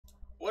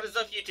What is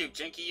up, YouTube?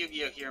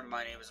 JankyYGO here.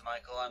 My name is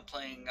Michael. I'm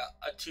playing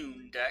a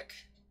Toon deck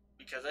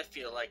because I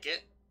feel like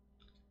it.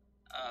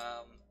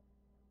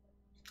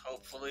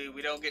 Hopefully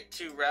we don't get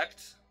too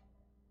wrecked.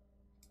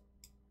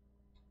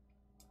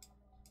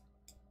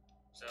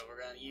 So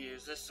we're going to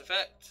use this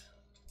effect.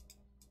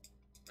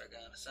 We're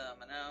going to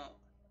summon out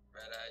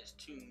Red Eyes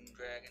Toon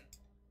Dragon.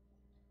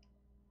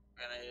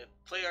 We're going to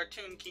play our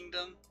Toon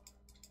Kingdom.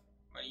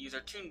 We're going to use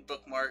our Toon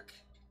bookmark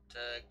to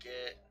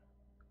get...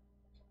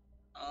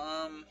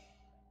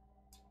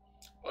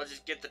 we'll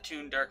just get the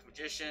Toon Dark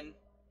Magician.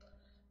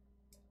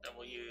 Then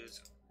we'll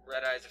use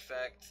Red Eyes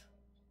effect.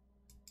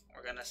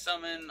 We're going to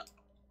summon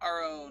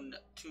our own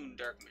Toon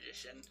Dark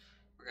Magician.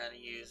 We're going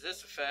to use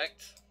this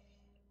effect.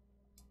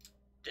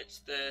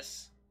 Ditch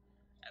this.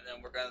 And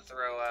then we're going to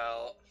throw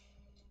out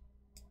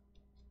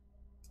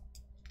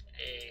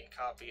a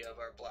copy of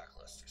our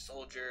Blackluster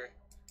Soldier.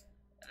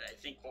 And I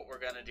think what we're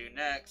going to do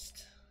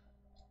next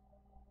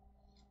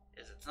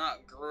is, it's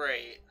not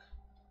great,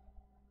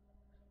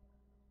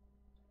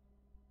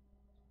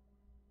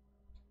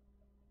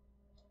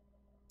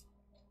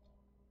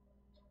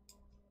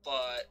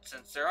 but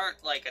since there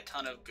aren't like a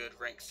ton of good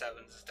rank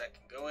 7s this deck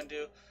can go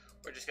into,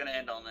 we're just going to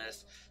end on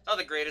this. It's not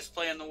the greatest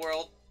play in the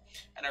world,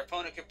 and our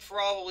opponent could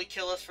probably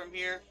kill us from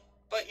here,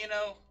 but you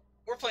know,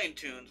 we're playing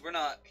Toons. We're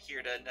not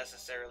here to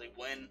necessarily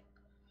win.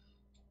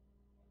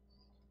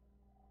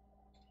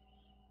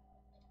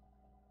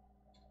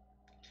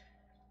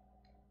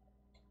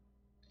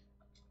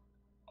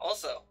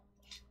 Also,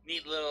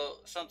 neat little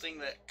something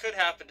that could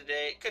happen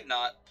today, could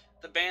not.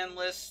 The ban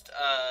list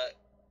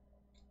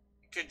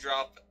could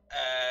drop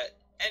at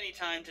any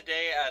time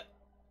today at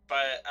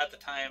the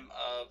time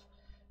of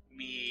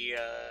me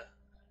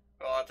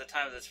well, at the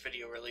time of this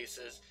video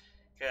releases,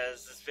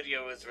 because this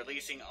video is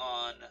releasing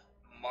on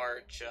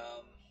March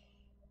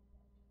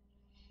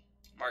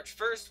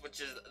 1st, which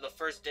is the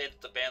first day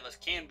that the ban list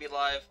can be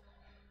live.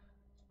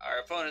 Our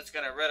opponent's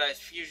gonna Red Eyes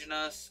Fusion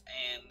us,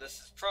 and this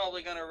is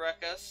probably gonna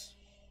wreck us.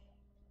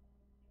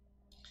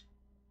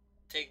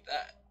 Take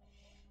that.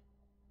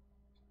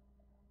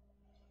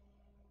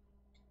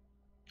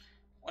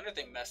 Wonder if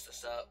they messed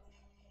this up.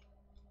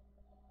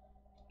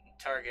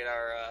 Target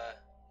our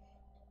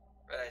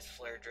Red Eyes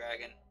Flare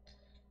Dragon.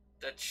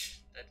 That'd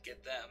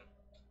get them.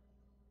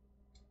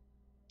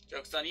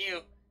 Joke's on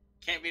you.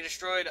 Can't be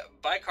destroyed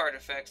by card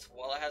effects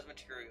while it has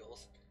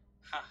materials.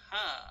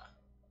 Haha.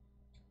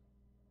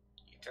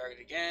 You target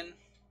again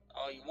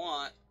all you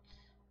want.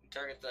 You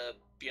target the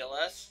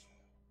BLS.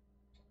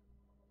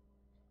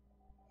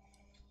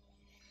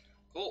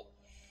 Cool.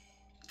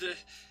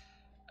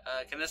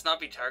 Can this not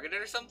be targeted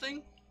or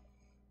something?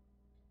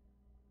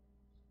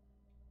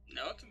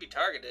 No, it can be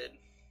targeted.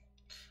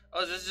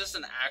 Oh, is this just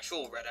an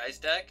actual Red Eyes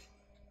deck?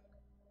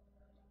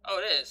 Oh,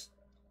 it is.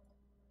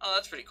 Oh,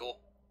 that's pretty cool.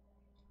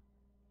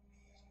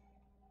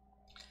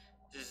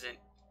 This isn't,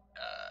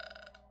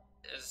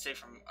 does it say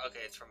from, okay,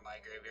 it's from my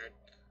graveyard.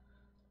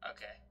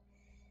 Okay.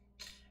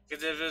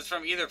 Because if it was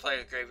from either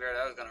player's graveyard,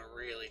 I was going to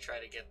really try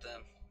to get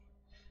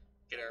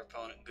our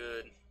opponent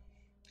good.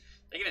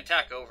 They can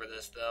attack over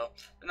this, though.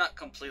 They're not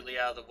completely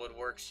out of the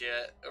woodworks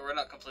yet. Or we're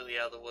not completely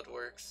out of the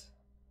woodworks.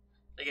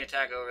 They can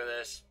attack over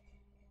this.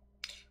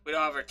 We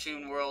don't have our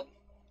Toon World.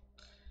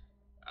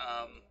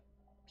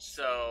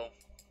 So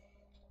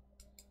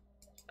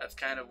that's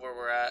kind of where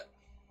we're at.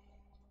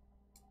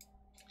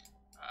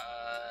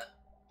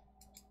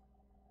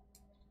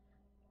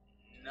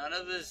 None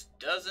of this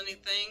does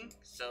anything,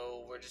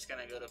 so we're just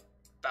going to go to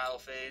battle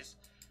phase.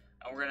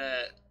 And we're going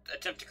to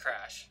attempt to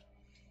crash.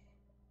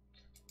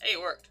 Hey, it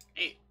worked.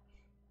 8.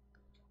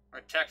 We're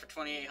attack for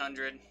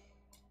 2,800.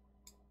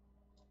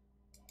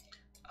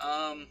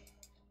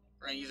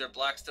 We're gonna use our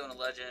Blackstone of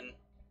Legend,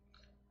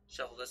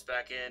 shuffle this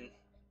back in,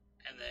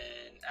 and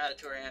then add it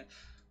to our hand.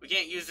 We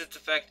can't use this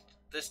effect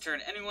this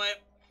turn anyway,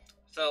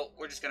 so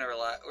we're just gonna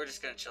relax. We're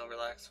just gonna chill and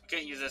relax. We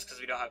can't use this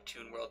because we don't have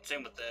Toon World.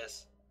 Same with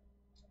this.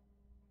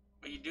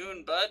 What you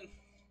doing, bud?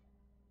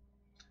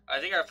 I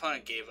think our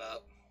opponent gave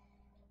up.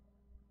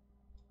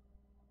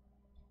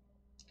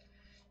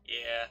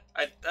 Yeah,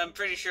 I'm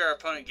pretty sure our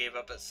opponent gave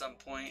up at some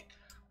point.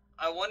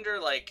 I wonder,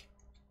 like,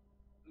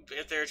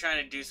 if they were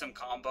trying to do some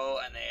combo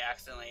and they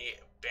accidentally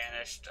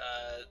banished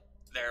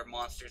their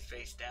monsters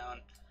face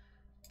down.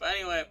 But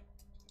anyway,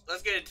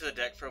 let's get into the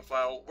deck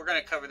profile. We're going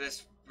to cover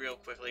this real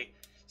quickly.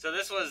 So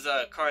this was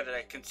a card that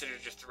I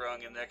considered just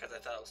throwing in there because I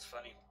thought it was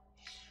funny.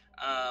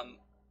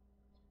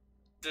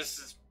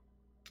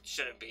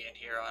 Shouldn't be in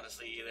here,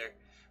 honestly, either.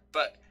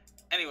 But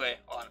anyway,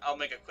 I'll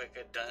make a quick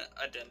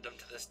addendum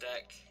to this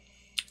deck.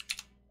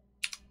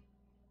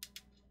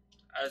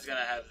 I was gonna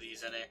have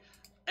these in there.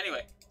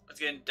 Anyway, let's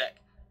get into deck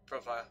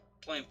profile.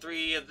 Playing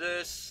 3 of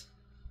this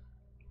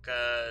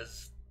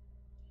because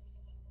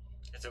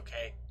it's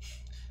okay.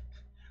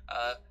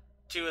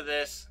 2 of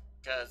this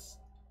because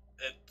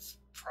it's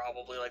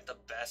probably like the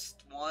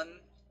best one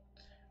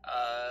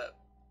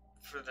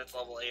for that's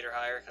level 8 or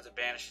higher because it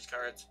banishes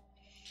cards,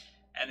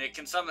 and it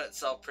can summon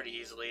itself pretty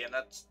easily. And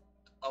that's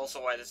also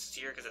why this is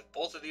here, because if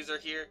both of these are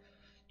here,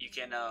 you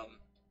can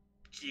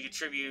you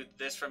contribute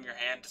this from your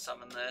hand to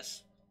summon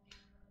this.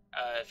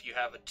 If you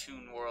have a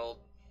Toon World,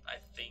 I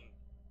think.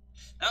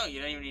 No, you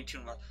don't even need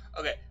Toon World.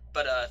 Okay,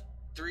 but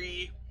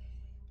 3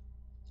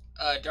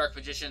 Dark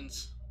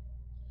Magicians,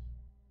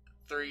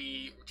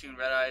 3 Toon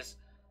Red Eyes.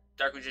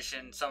 Dark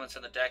Magician summons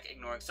from the deck,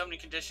 ignoring summoning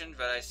conditions.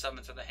 Red Eyes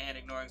summons from the hand,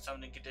 ignoring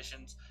summoning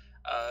conditions.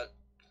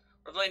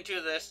 We're playing 2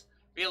 of this.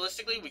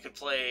 Realistically, we could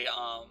play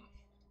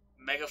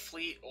Mega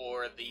Fleet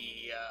or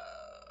the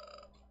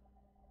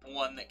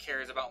one that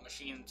cares about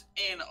machines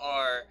in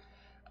our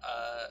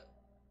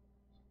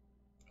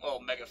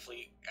Mega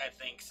Fleet, I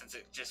think, since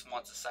it just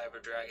wants a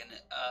Cyber Dragon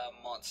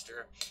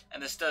monster,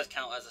 and this does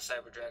count as a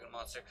Cyber Dragon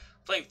monster.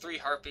 Playing 3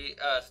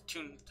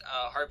 Toon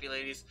Harpy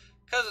Ladies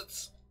because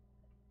it's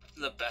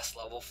the best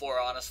level 4.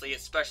 Honestly, it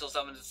special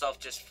summons itself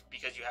just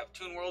because you have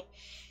Toon World.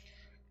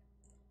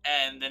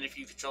 And then if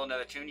you control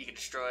another Toon, you can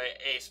destroy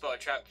a spell or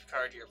trap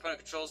card your opponent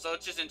controls. So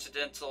it's just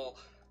incidental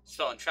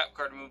spell and trap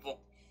card removal.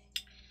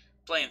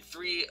 Playing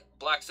 3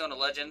 Blackstone of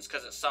Legends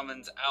because it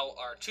summons out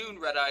our Toon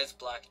Red Eyes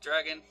Black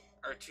Dragon,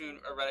 or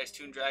Red Eyes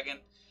Toon Dragon,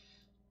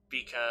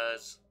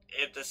 because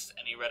this is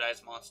any Red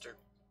Eyes monster.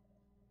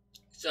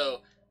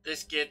 So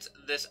this gets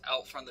this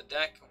out from the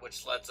deck,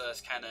 which lets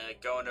us kind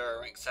of go into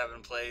our rank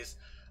 7 plays.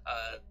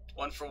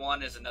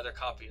 1-for-1 is another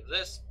copy of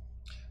this.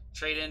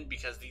 Trade in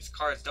because these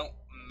cards don't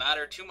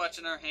matter too much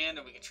in our hand,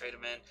 and we can trade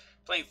them in.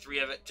 Playing 3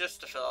 of it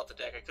just to fill out the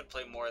deck. I could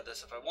play more of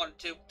this if I wanted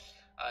to.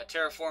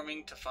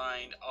 Terraforming to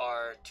find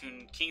our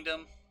Toon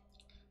Kingdom.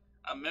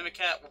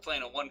 Mimicat, we're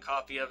playing a 1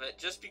 copy of it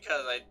just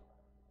because I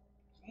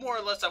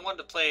wanted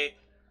to play.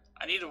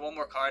 I needed 1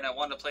 more card, and I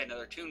wanted to play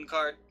another Toon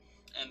card,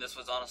 and this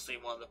was honestly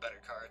one of the better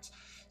cards.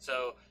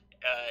 So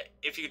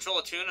if you control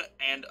a Toon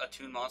and a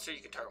Toon monster, you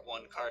can target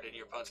 1 card in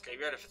your opponent's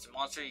graveyard. If it's a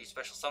monster, you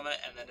special summon it,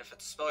 and then if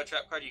it's a spell or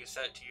trap card, you can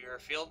set it to your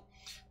field.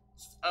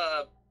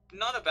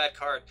 Not a bad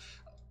card.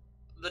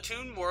 The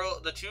Toon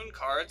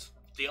cards,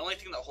 the only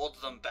thing that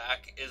holds them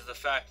back is the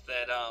fact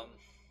that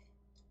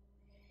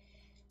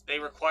they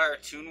require a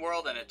Toon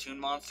World and a Toon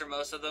monster,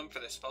 most of them, for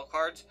their spell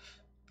cards.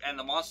 And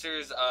the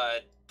monsters,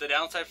 the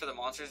downside for the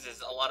monsters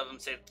is a lot of them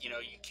say, you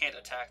can't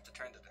attack the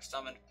turn that they're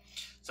summoned.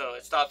 So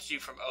it stops you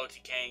from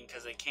OTKing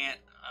because they can't,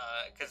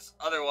 because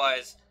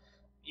otherwise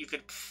you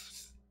could,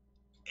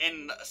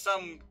 in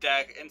some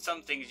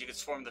things you could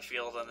swarm the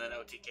field and then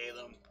OTK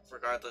them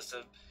regardless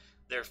of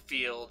their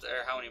field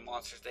or how many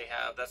monsters they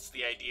have. That's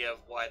the idea of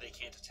why they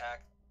can't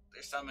attack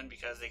their summon,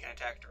 because they can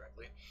attack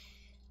directly.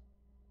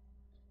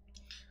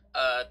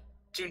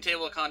 Toon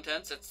Table of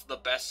Contents, it's the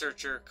best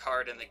searcher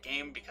card in the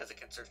game because it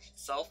can search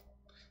itself,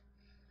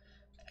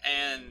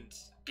 and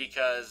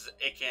because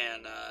it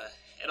can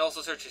it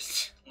also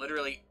searches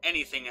literally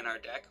anything in our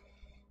deck.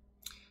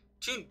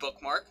 Toon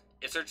Bookmark,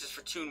 it searches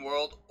for Toon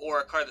World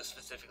or a card that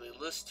specifically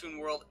lists Toon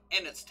World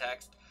in its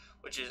text,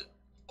 which is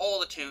all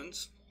the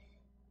Toons,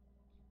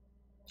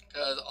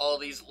 because all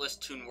these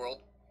list Toon World.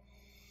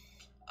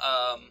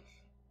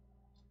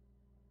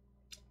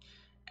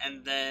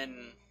 And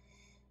then,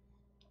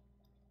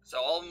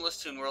 so all of them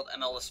list Toon World,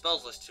 and all the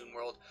spells list Toon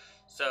World.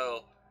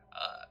 So,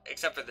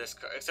 except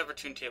for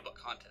Toon Table of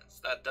Contents,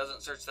 that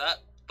doesn't search that.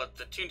 But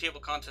the Toon Table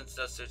of Contents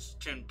does search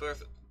Toon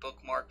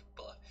Bookmark.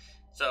 Blah.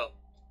 So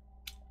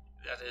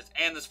that is,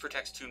 and this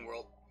protects Toon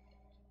World.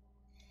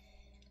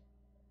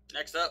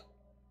 Next up,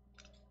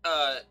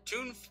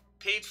 Toon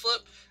Page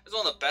Flip is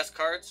one of the best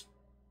cards.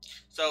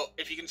 So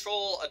if you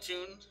control a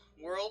Toon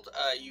World,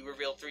 you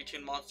reveal 3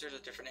 Toon monsters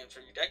with different names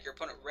from your deck. Your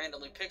opponent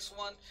randomly picks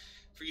one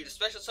for you to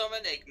special summon,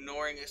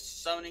 ignoring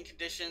summoning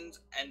conditions,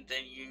 and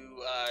then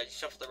you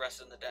shuffle the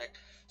rest in the deck.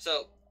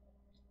 So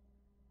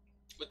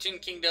with Toon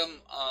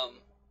Kingdom,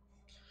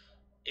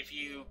 if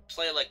you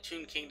play like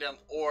Toon Kingdom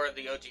or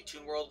the OG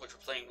Toon World, which we're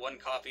playing 1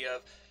 copy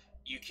of,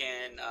 you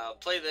can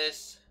play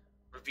this,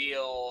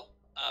 reveal.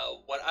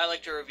 What I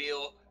like to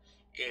reveal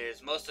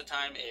is most of the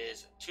time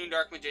is Toon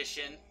Dark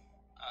Magician,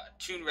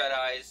 Toon Red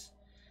Eyes,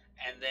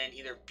 and then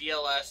either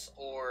BLS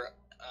or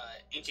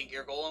Ancient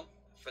Gear Golem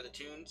for the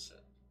Toons,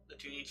 the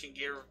Toon Ancient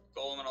Gear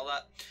Golem and all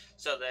that,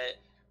 so that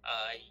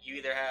you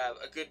either have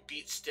a good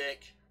beat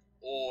stick,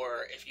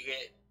 or if you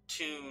get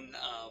Toon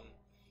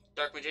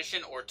Dark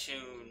Magician or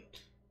Toon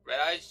Red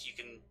Eyes, you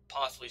can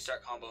possibly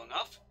start comboing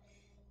off.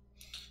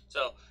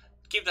 So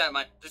keep that in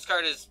mind. This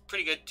card is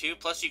pretty good too,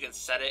 plus you can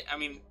set it. I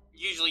mean,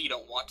 usually you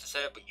don't want to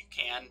set it, but you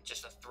can,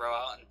 just to throw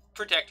out and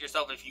protect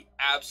yourself if you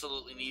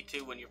absolutely need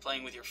to when you're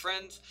playing with your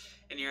friends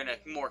and you're in a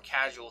more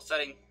casual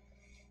setting.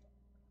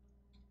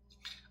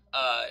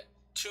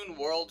 Toon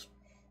World,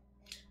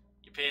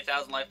 you pay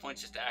 1,000 life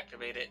points just to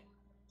activate it.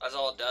 That's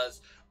all it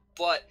does.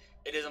 But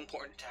it is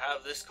important to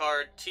have this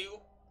card too.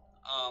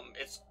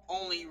 It's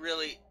only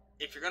really,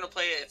 if you're going to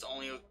play it, it's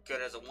only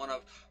good as a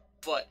one-of.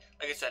 But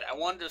like I said, I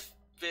wanted to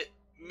fit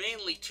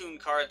mainly Toon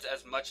cards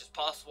as much as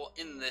possible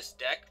in this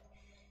deck.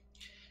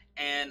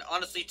 And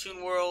honestly,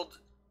 Toon World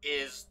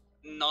is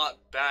not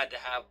bad to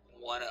have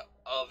one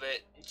of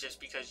it, just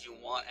because you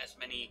want as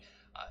many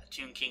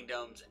Toon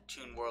Kingdoms and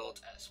Toon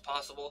Worlds as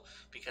possible,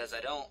 because I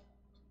don't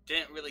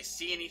didn't really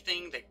see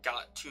anything that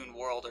got Toon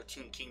World or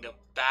Toon Kingdom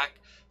back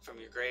from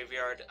your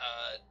graveyard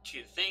to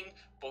the thing,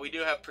 but we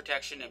do have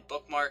protection and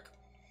bookmark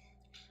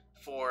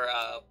for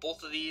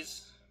both of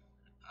these.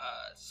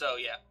 So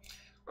yeah,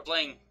 we're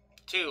playing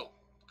 2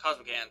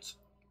 Cosmic Hands.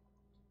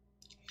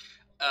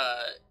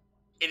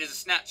 It is a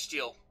snatch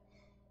steal,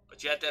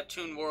 but you have to have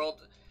Toon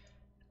World,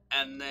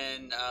 and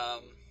then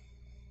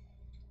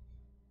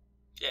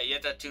yeah, you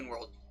have to have Toon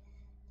World.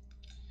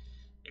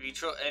 If you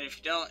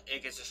don't,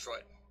 it gets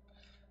destroyed.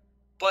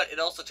 But it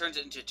also turns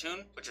it into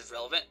Toon, which is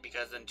relevant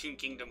because then Toon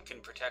Kingdom can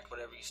protect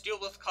whatever you steal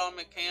with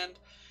Cosmic Hand,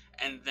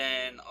 and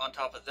then on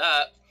top of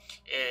that,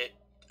 it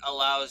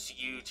allows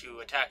you to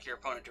attack your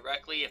opponent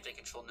directly if they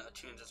control no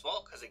Toons as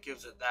well, because it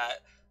gives it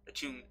the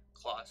Toon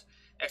clause.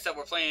 Next up,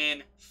 we're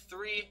playing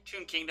 3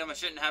 Toon Kingdom. I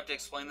shouldn't have to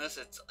explain this.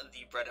 It's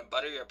the bread and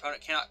butter. Your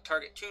opponent cannot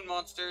target Toon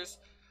monsters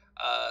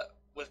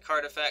with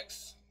card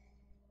effects.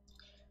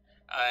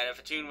 And if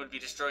a Toon would be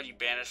destroyed, you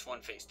banish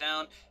 1 face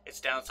down. Its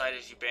downside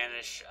is you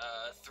banish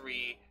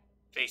 3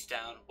 face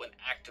down when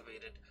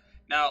activated.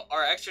 Now,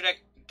 our extra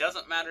deck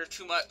doesn't matter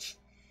too much,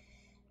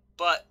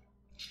 but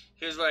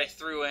here's what I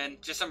threw in.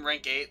 Just some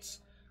rank 8s.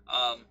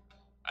 I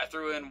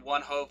threw in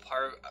Hope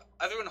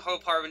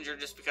Harbinger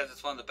just because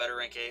it's one of the better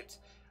rank 8s.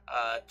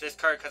 This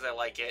card because I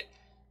like it.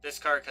 This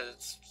card because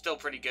it's still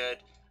pretty good.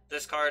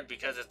 This card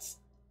because it's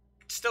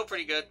still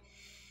pretty good.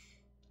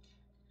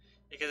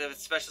 Because if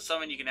it's special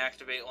summon, you can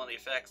activate one of the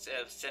effects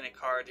of sending a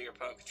card that your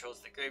opponent controls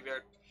to the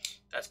graveyard.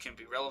 That can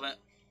be relevant.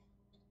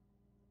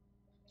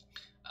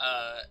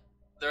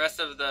 The rest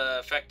of the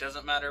effect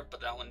doesn't matter, but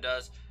that one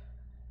does.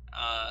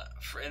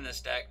 In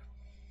this deck,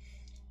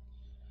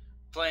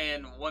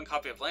 playing 1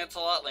 copy of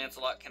Lancelot.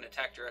 Lancelot can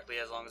attack directly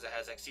as long as it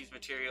has Xyz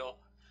material,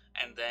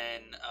 and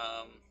then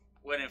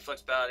when it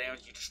inflicts battle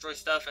damage, you destroy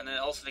stuff, and then it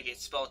also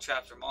negates spell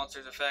traps or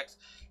monsters effects.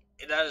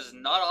 That is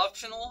not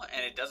optional,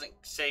 and it doesn't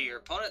say your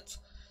opponent's.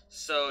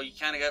 So you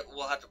kind of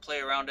will have to play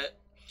around it.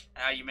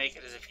 And how you make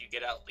it is if you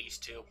get out at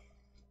least 2,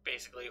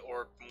 basically,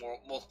 or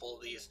multiple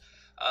of these.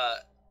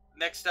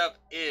 Next up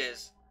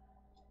is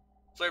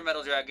Flare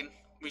Metal Dragon.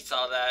 We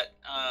saw that.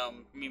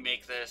 Me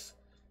make this.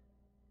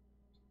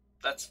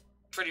 That's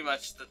pretty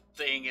much the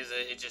thing. Is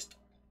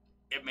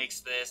it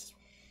makes this.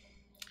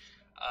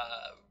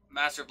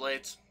 Master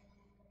Blades.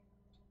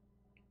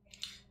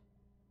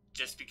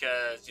 Just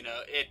because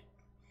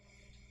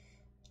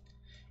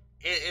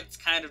it's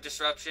kind of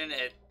disruption.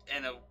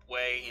 In a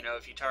way,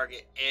 if you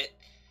target it,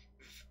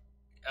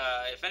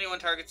 if anyone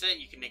targets it,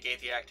 you can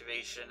negate the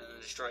activation and then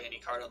destroy any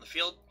card on the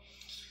field.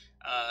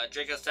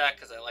 Draco Sack,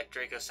 because I like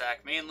Draco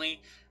Sack mainly.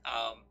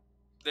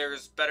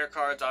 There's better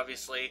cards,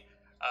 obviously.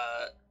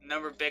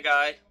 Number Big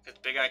Eye, because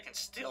Big Eye can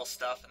steal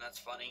stuff, and that's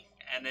funny.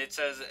 And it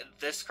says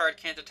this card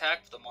can't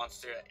attack, but the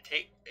monster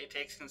it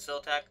takes can still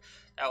attack.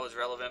 That was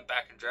relevant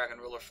back in Dragon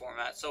Ruler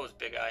format. So was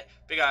Big Eye.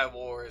 Big Eye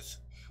Wars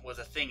was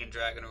a thing in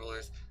Dragon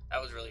Rulers.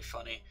 That was really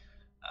funny.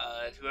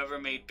 Whoever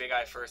made Big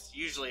Eye first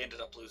usually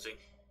ended up losing.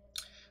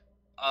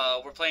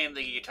 We're playing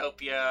the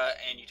Utopia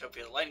and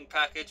Utopia the Lightning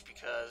package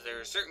because there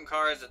are certain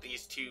cards that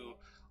these 2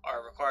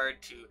 are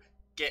required to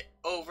get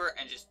over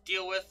and just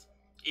deal with.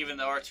 Even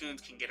though our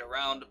Toons can get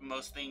around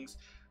most things,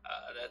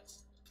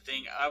 that's the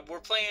thing. We're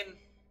playing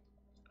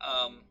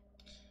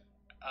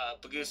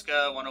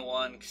Baguska,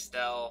 101,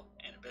 Castell,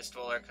 and Abyss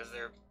Dweller because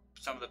they're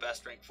some of the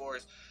best rank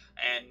 4s.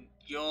 And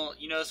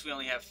you notice we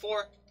only have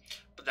 4,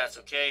 but that's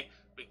okay.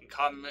 We can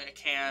Cosmic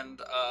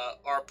Hand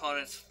our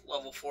opponent's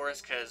level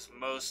 4s because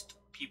most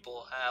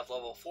people have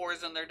level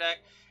 4s in their deck.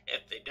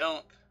 If they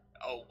don't,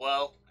 oh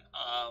well.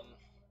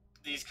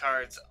 These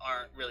cards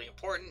aren't really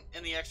important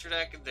in the extra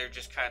deck. They're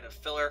just kind of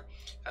filler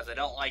because I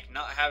don't like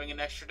not having an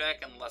extra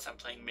deck unless I'm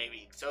playing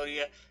maybe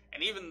Exodia.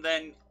 And even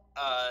then,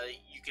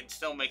 you can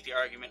still make the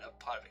argument of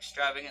Pot of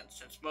Extravagance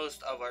since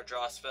most of our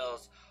draw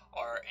spells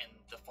are in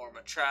the form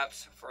of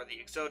traps for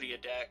the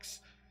Exodia decks.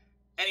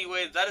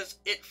 Anyway, that is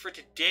it for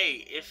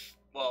today.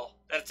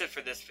 That's it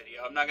for this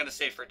video. I'm not going to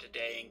say for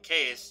today in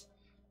case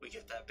we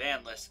get that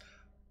ban list.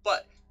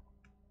 But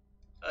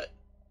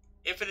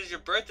if it is your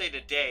birthday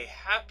today,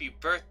 happy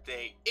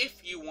birthday.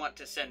 If you want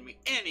to send me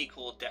any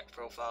cool deck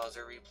profiles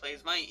or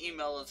replays, my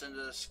email is in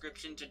the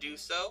description to do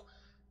so.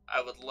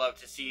 I would love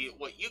to see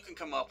what you can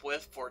come up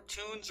with for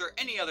Toons or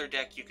any other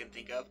deck you can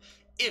think of.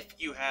 If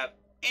you have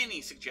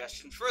any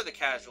suggestions for the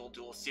Casual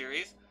Duel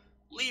series,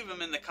 leave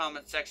them in the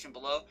comment section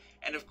below.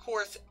 And of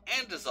course,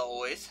 and as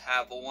always,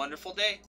 have a wonderful day.